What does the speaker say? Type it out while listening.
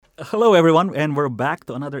Hello, everyone, and we're back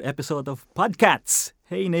to another episode of Podcats.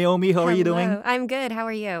 Hey, Naomi, how are you doing? Hello. I'm good. How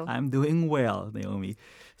are you? I'm doing well, Naomi.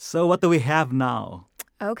 So, what do we have now?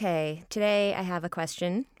 Okay. Today I have a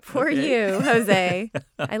question for Okay. you, Jose.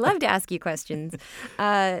 I love to ask you questions.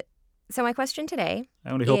 So my question today I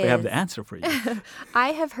only hope I have the is- answer for you. I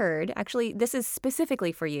have heard, actually, this is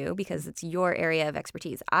specifically for you because it's your area of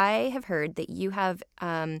expertise. I have heard that you have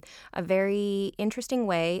a very interesting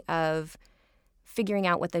way of figuring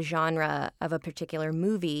out what the genre of a particular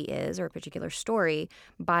movie is or a particular story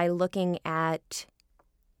by looking at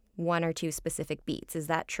one or two specific beats. Is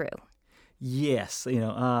that true? Yes,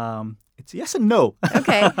 it's yes and no.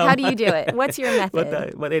 Okay. How do you do it? What's your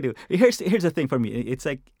method? What I do. Here's the thing for me. It's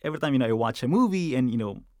like every time I watch a movie, and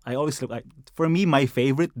I always look. For me, my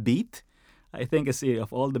favorite beat, I think, is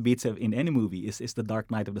of all the beats in any movie is the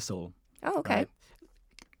Dark Night of the Soul. Oh, okay. Right?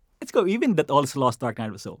 Let's go. Even that all is lost, Dark Night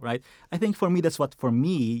of the Soul, right? I think for me, that's what for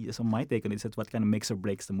me. So my take on it is that's what kind of makes or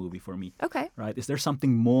breaks the movie for me, Okay. right? Is there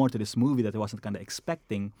something more to this movie that I wasn't kind of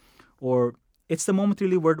expecting, or it's the moment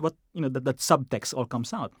really where that subtext all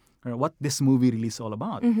comes out, or what this movie really is all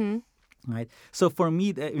about, Mm-hmm. right? So for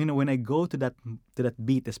me, when I go to that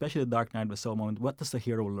beat, especially the Dark Night of the Soul moment, what does the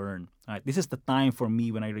hero learn? Right? This is the time for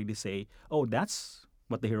me when I really say, oh, that's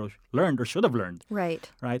what the hero learned or should have learned, Right.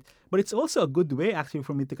 right? But it's also a good way actually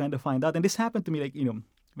for me to kind of find out. And this happened to me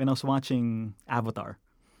when I was watching Avatar,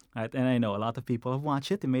 right? And I know a lot of people have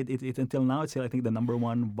watched it. It made it until now. It's still, I think, the number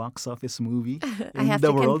one box office movie I in have the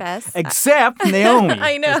to world, confess, except Naomi.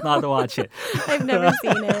 I know. Does not watch it. I've never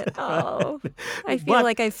seen it. Oh, I feel But-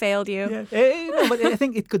 like I failed you. Yeah, but I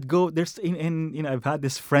think it could go. There's I've had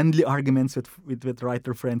this friendly arguments with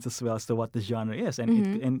writer friends as well as to what the genre is,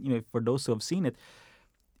 and for those who have seen it,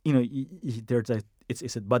 there's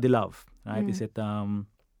is it buddy love, right? Is it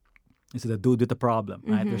a dude with a problem,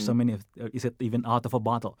 right? There's so many. Is it even out of a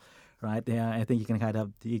bottle, right? Yeah, I think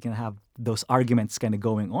you can have those arguments kind of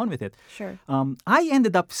going on with it. Sure. I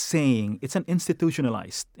ended up saying it's an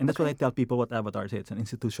institutionalized, and that's what I tell people what Avatar is. It's an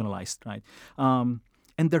institutionalized, right?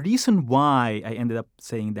 And the reason why I ended up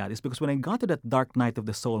saying that is because when I got to that Dark Night of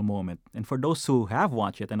the Soul moment, and for those who have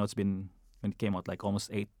watched it, I know it's been when it came out like almost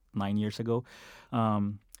 8-9 years ago.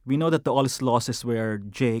 We know that the All Is Lost is where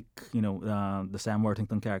Jake, the Sam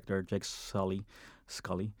Worthington character, Jake Scully.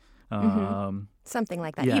 Something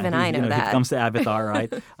like that. Yeah, Even I know He that. becomes the Avatar,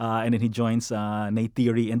 right? And then he joins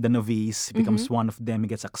Neytiri and the Navis. He becomes one of them. He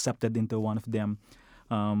gets accepted into one of them.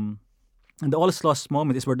 And the All Is Lost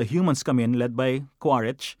moment is where the humans come in, led by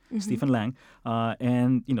Quaritch, Stephen Lang,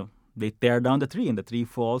 and they tear down the tree, and the tree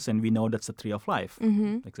falls, and we know that's the tree of life,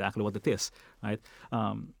 exactly what it is, right?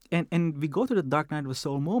 And we go to the Dark Night of the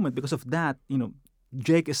Soul moment because of that.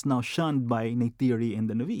 Jake is now shunned by Neytiri and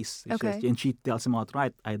the Navis. Okay. And she tells him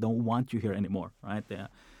outright, I don't want you here anymore, right?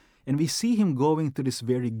 And we see him going to this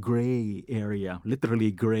very gray area,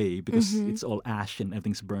 literally gray, because it's all ash and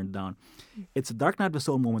everything's burned down. It's a Dark Night of the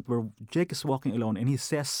Soul moment where Jake is walking alone, and he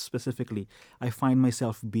says specifically, I find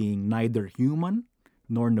myself being neither human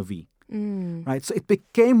nor Navi, right? So it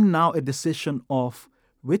became now a decision of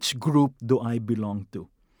which group do I belong to,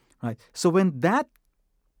 right? So when that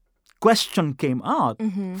question came out,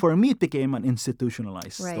 for me it became an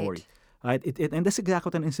institutionalized Right. story. Right? And that's exactly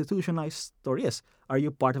what an institutionalized story is. Are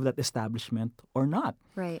you part of that establishment or not?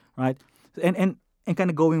 Right. Right? And kind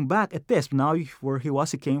of going back at this, now where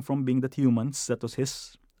he came from being that humans, that was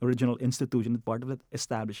his original institution, part of that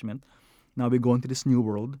establishment. Now we go into this new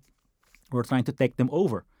world. We're trying to take them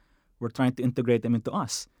over. We're trying to integrate them into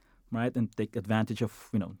us, right? And take advantage of,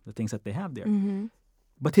 the things that they have there.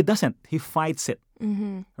 But he doesn't. He fights it,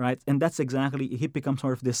 right? And that's exactly, he becomes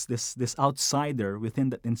sort of this outsider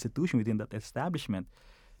within that institution, within that establishment,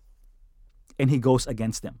 and he goes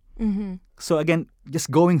against them. So again,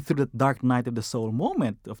 just going through the Dark Night of the Soul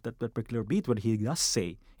moment of that particular beat where he does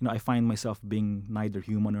say, I find myself being neither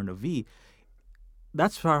human nor Navi,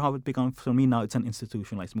 that's how it becomes for me now. It's an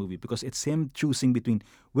institutionalized movie because it's him choosing between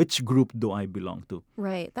which group do I belong to.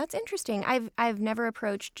 Right. That's interesting. I've never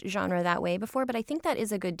approached genre that way before, but I think that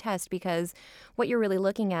is a good test because what you're really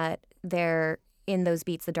looking at there in those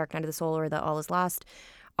beats, the Dark Night of the Soul or the All Is Lost,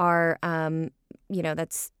 are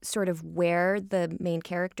that's sort of where the main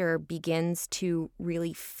character begins to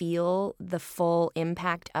really feel the full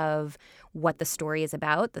impact of what the story is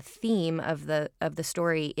about. The theme of the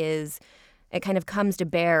story is, it kind of comes to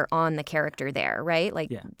bear on the character there, right?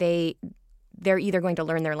 Like Yeah. they're either going to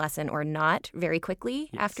learn their lesson or not very quickly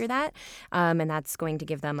after that. And that's going to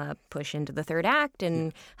give them a push into the third act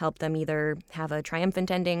and help them either have a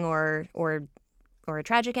triumphant ending or a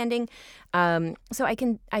tragic ending. So I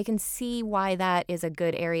can see why that is a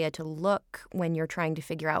good area to look when you're trying to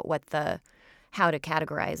figure out how to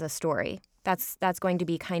categorize a story. That's going to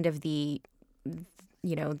be kind of the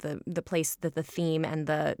place that the theme and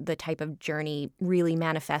the type of journey really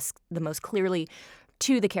manifests the most clearly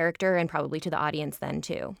to the character and probably to the audience then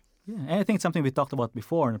too. Yeah, and I think it's something we talked about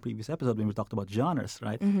before in a previous episode when we talked about genres,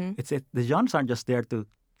 right? The genres aren't just there to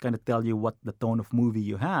kind of tell you what the tone of movie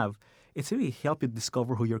you have. It's really help you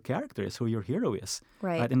discover who your character is, who your hero is,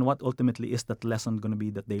 right? And what ultimately is that lesson going to be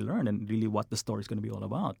that they learn, and really what the story is going to be all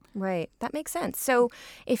about. Right, that makes sense. So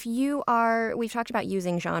if we've talked about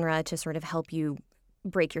using genre to sort of help you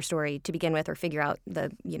break your story to begin with, or figure out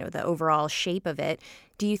the overall shape of it.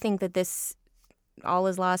 Do you think that this All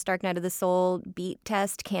Is Lost, Dark Night of the Soul beat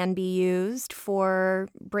test can be used for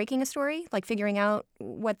breaking a story, like figuring out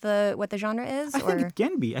what the genre is? I think it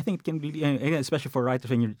can be. I think it can be, especially for writers.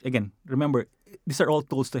 When remember, these are all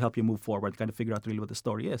tools to help you move forward, kind of figure out really what the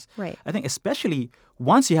story is. Right. I think especially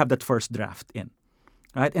once you have that first draft in,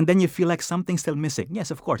 right, and then you feel like something's still missing. Yes,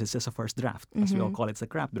 of course, it's just a first draft, as we all call it. It's a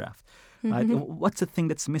crap draft. Right? What's the thing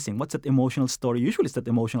that's missing? What's that emotional story? Usually it's that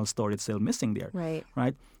emotional story that's still missing there.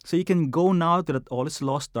 Right. So you can go now to that All Is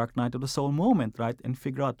Lost, Dark Night of the Soul moment, right, and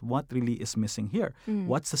figure out what really is missing here.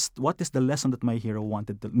 What is the lesson that my hero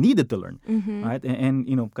needed to learn, right? And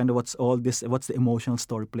kind of what's the emotional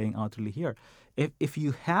story playing out really here? If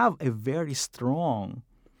you have a very strong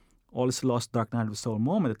All Is Lost, Dark Night of the Soul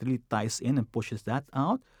moment that really ties in and pushes that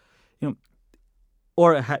out,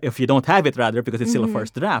 or if you don't have it, rather, because it's still a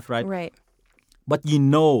first draft, right? Right. But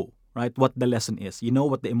right, what the lesson is. You know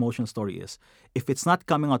what the emotional story is. If it's not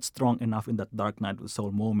coming out strong enough in that Dark Night of the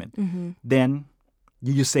Soul moment, then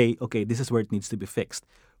you say, okay, this is where it needs to be fixed.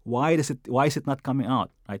 Why is it not coming out,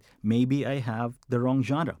 right? Maybe I have the wrong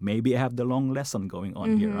genre. Maybe I have the wrong lesson going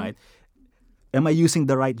on here, right? Am I using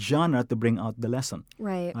the right genre to bring out the lesson?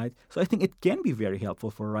 Right. So I think it can be very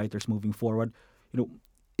helpful for writers moving forward.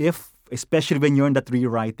 Especially when you're in that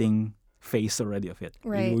rewriting phase already of it.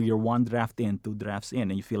 Right. You're one draft in, two drafts in,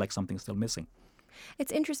 and you feel like something's still missing.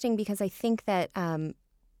 It's interesting because I think that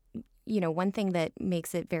one thing that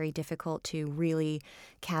makes it very difficult to really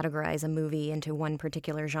categorize a movie into one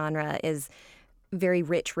particular genre is very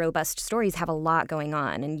rich, robust stories have a lot going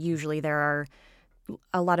on, and usually there are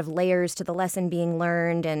a lot of layers to the lesson being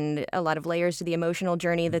learned and a lot of layers to the emotional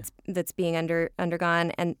journey that's being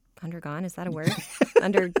undergone. And undergone, is that a word?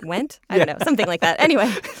 Underwent? I don't know, something like that.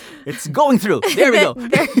 Anyway. It's going through. There we go.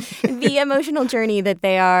 The emotional journey that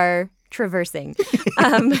they are traversing.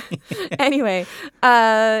 Anyway,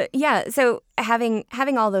 so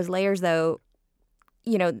having all those layers, though,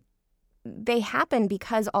 they happen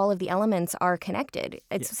because all of the elements are connected.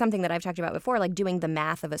 It's something that I've talked about before, like doing the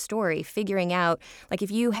math of a story, figuring out, like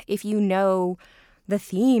if you know the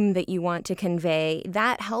theme that you want to convey,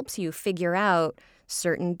 that helps you figure out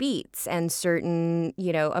certain beats and certain,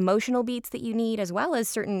 emotional beats that you need, as well as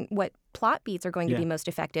certain what plot beats are going to be most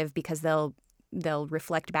effective because they'll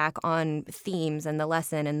reflect back on themes and the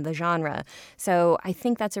lesson and the genre. So I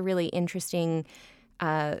think that's a really interesting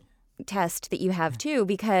test that you have too,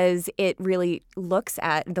 because it really looks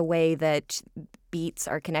at the way that beats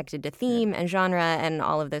are connected to theme and genre and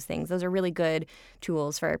all of those things. Those are really good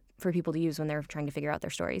tools for people to use when they're trying to figure out their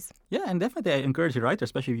stories. Yeah, and definitely I encourage you writers,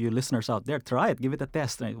 especially you listeners out there, try it, give it a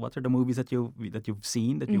test. Right? What are the movies that you've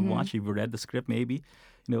seen, that you've watched, you've read the script maybe,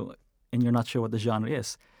 and you're not sure what the genre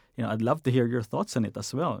is. I'd love to hear your thoughts on it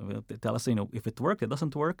as well. Tell us, if it worked, it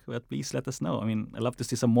doesn't work, well, please let us know. I mean, I'd love to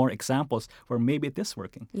see some more examples where maybe it is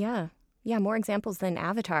working. Yeah, more examples than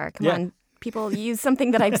Avatar. Come on, people use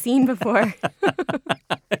something that I've seen before.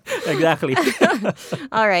 Exactly.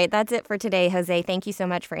 All right, that's it for today, Jose. Thank you so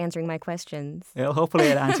much for answering my questions. Well,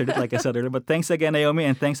 hopefully I answered it like I said earlier. But thanks again, Naomi,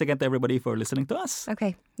 and thanks again to everybody for listening to us.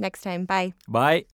 Okay, next time. Bye. Bye.